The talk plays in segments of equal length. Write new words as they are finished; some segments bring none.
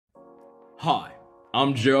Hi,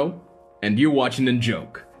 I'm Joe, and you're watching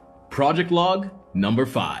NinJAvatar, Project Log number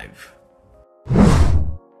 5.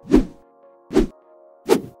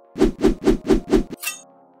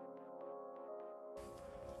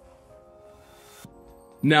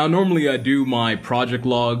 Now, normally I do my project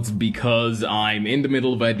logs because I'm in the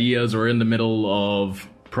middle of ideas or in the middle of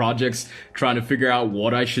projects trying to figure out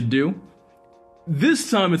what I should do. This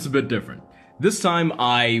time it's a bit different. This time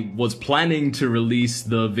I was planning to release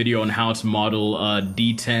the video on how to model a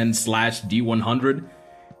D10/D100.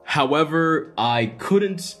 However, I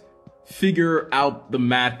couldn't figure out the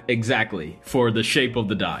math exactly for the shape of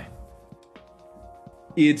the die.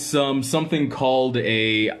 It's something called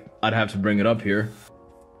I'd have to bring it up here.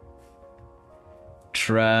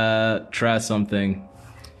 Something.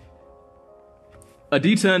 A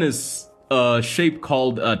D10 is a shape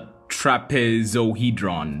called a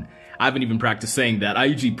trapezohedron. I haven't even practiced saying that. I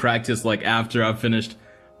usually practice like after I've finished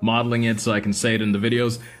modeling it so I can say it in the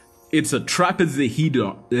videos. It's a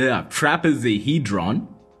trapezohedron.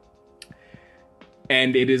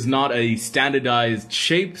 And it is not a standardized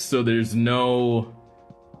shape, so there's no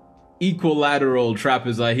equilateral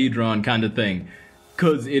trapezohedron kind of thing.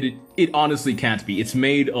 Because it honestly can't be. It's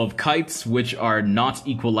made of kites, which are not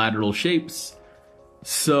equilateral shapes.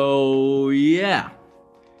 So, yeah.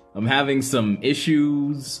 I'm having some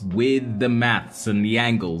issues with the maths and the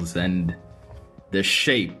angles and the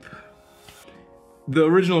shape. The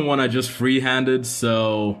original one I just freehanded,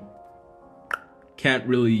 so can't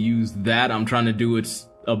really use that. I'm trying to do it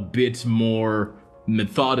a bit more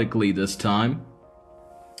methodically this time.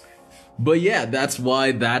 But yeah, that's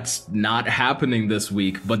why that's not happening this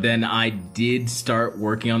week. But then I did start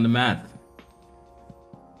working on the math.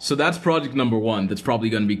 So that's project number 1. That's probably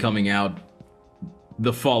going to be coming out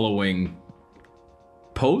the following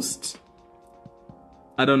post.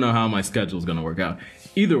 I don't know how my schedule is going to work out.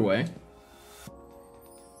 Either way,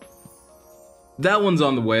 that one's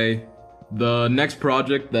on the way. The next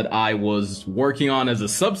project that I was working on as a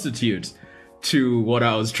substitute to what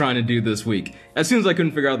I was trying to do this week. As soon as I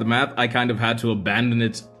couldn't figure out the math, I kind of had to abandon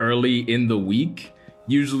it early in the week.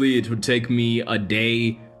 Usually it would take me a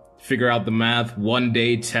day, figure out the math, one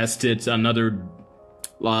day test it, another,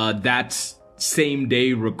 that same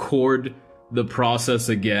day record the process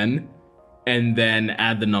again, and then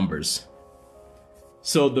add the numbers.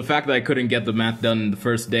 So the fact that I couldn't get the math done the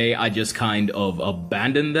first day, I just kind of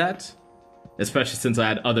abandoned that, especially since I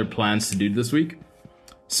had other plans to do this week.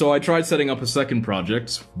 So I tried setting up a second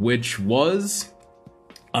project, which was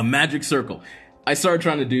a magic circle. I started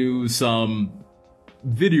trying to do some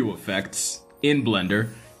video effects in Blender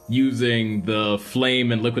using the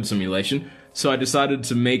flame and liquid simulation. So I decided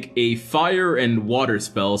to make a fire and water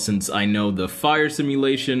spell since I know the fire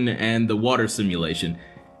simulation and the water simulation.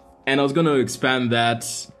 And I was going to expand that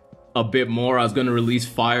a bit more. I was going to release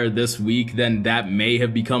fire this week, then that may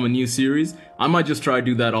have become a new series. I might just try to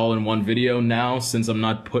do that all in one video now since I'm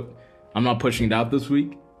not pushing it out this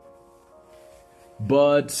week.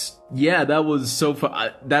 But yeah, that was so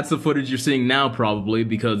far. That's the footage you're seeing now probably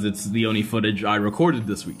because it's the only footage I recorded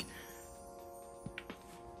this week.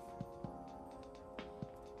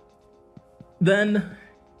 Then,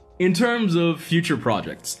 in terms of future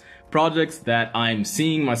projects that I'm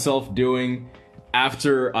seeing myself doing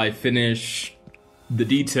after I finish the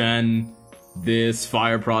D10, this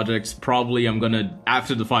fire project, probably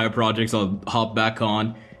after the fire projects, I'll hop back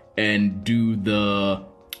on and do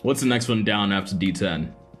what's the next one down after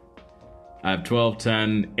D10? I have 12,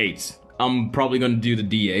 10, 8. I'm probably gonna do the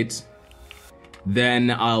D8.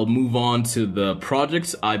 Then I'll move on to the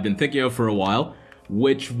projects I've been thinking of for a while,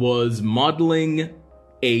 which was modeling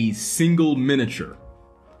a single miniature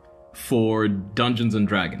for Dungeons and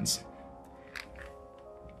Dragons.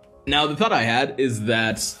 Now, the thought I had is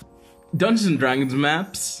that Dungeons and Dragons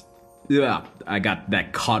maps, I got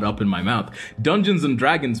that caught up in my mouth. Dungeons and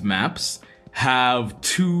Dragons maps have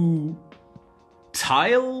 2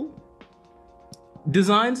 tile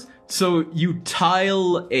designs. So you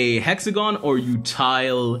tile a hexagon or you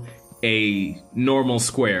tile a normal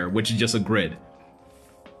square, which is just a grid.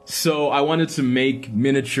 So I wanted to make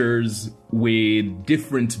miniatures with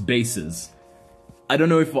different bases. I don't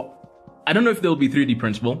know if they'll be 3D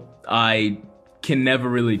printable. I can never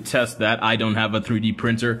really test that. I don't have a 3D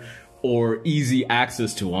printer or easy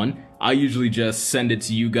access to one. I usually just send it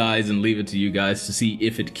to you guys and leave it to you guys to see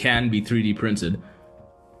if it can be 3D printed.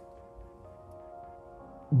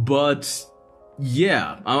 But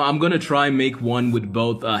yeah, I'm gonna try and make one with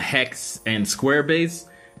both a hex and square base.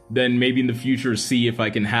 Then maybe in the future see if I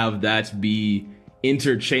can have that be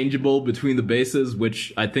interchangeable between the bases,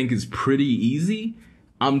 which I think is pretty easy.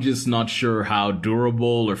 I'm just not sure how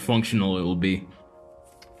durable or functional it will be.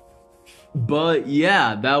 But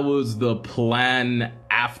yeah, that was the plan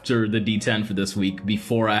after the D10 for this week,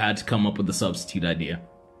 before I had to come up with the substitute idea.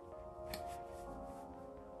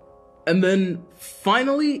 And then,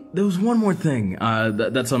 finally, there was one more thing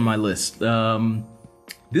that's on my list.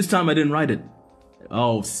 This time I didn't write it.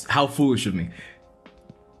 Oh, how foolish of me.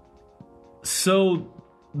 So,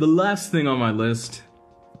 the last thing on my list,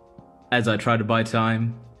 as I try to buy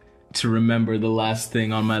time to remember the last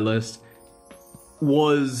thing on my list,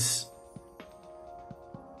 was...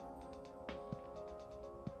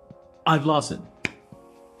 I've lost it.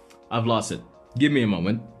 I've lost it. Give me a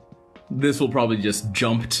moment. This will probably just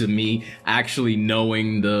jump to me actually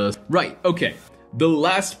knowing the... Right, okay. The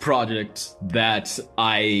last project that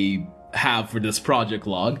I have for this project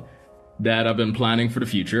log that I've been planning for the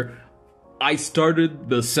future, I started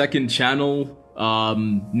the second channel,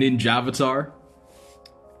 NinJAvatar.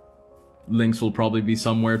 Links will probably be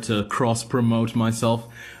somewhere to cross-promote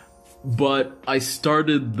myself. But I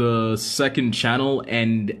started the second channel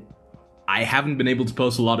and I haven't been able to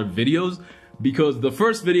post a lot of videos because the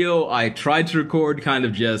first video I tried to record kind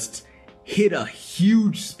of just hit a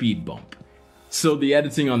huge speed bump. So the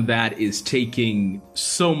editing on that is taking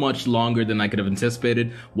so much longer than I could have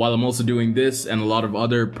anticipated, while I'm also doing this and a lot of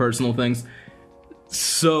other personal things.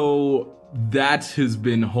 So that has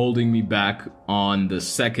been holding me back on the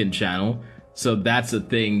second channel. So that's a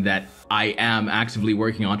thing that I am actively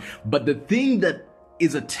working on. But the thing that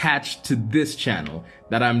is attached to this channel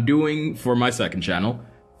that I'm doing for my second channel,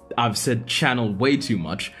 I've said channel way too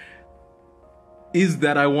much, is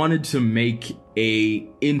that I wanted to make a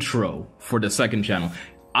intro for the second channel.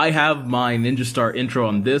 I have my Ninja Star intro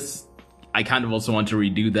on this. I kind of also want to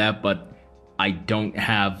redo that, but I don't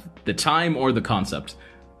have the time or the concept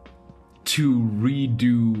to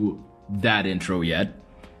redo that intro yet.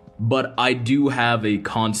 But I do have a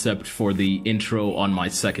concept for the intro on my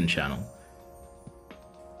second channel.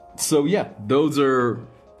 So yeah, those are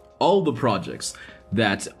all the projects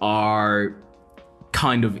that are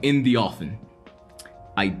kind of in the offing.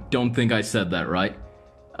 I don't think I said that right.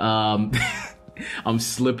 I'm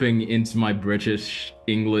slipping into my British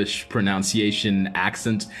English pronunciation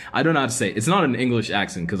accent. I don't know how to say it. It's not an English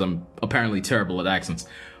accent because I'm apparently terrible at accents.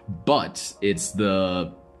 But it's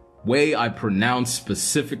the way I pronounce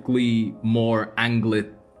specifically more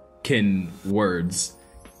Anglican words.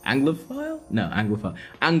 Anglophile? No, Anglophile.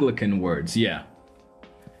 Anglican words, yeah.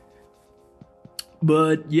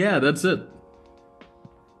 But yeah, that's it.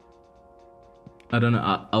 I don't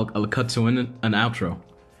know, I'll cut to an outro.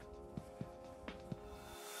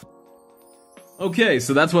 Okay,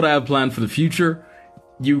 so that's what I have planned for the future.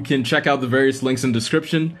 You can check out the various links in the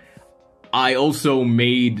description. I also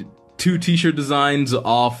made 2 t-shirt designs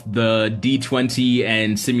off the D20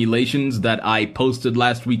 and simulations that I posted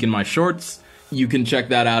last week in my shorts. You can check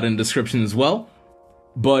that out in the description as well.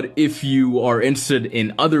 But if you are interested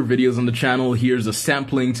in other videos on the channel, here's a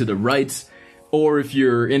sampling to the right. Or if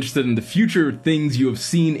you're interested in the future things you have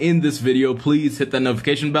seen in this video, please hit that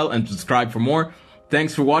notification bell and subscribe for more.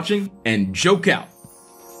 Thanks for watching, and joke out!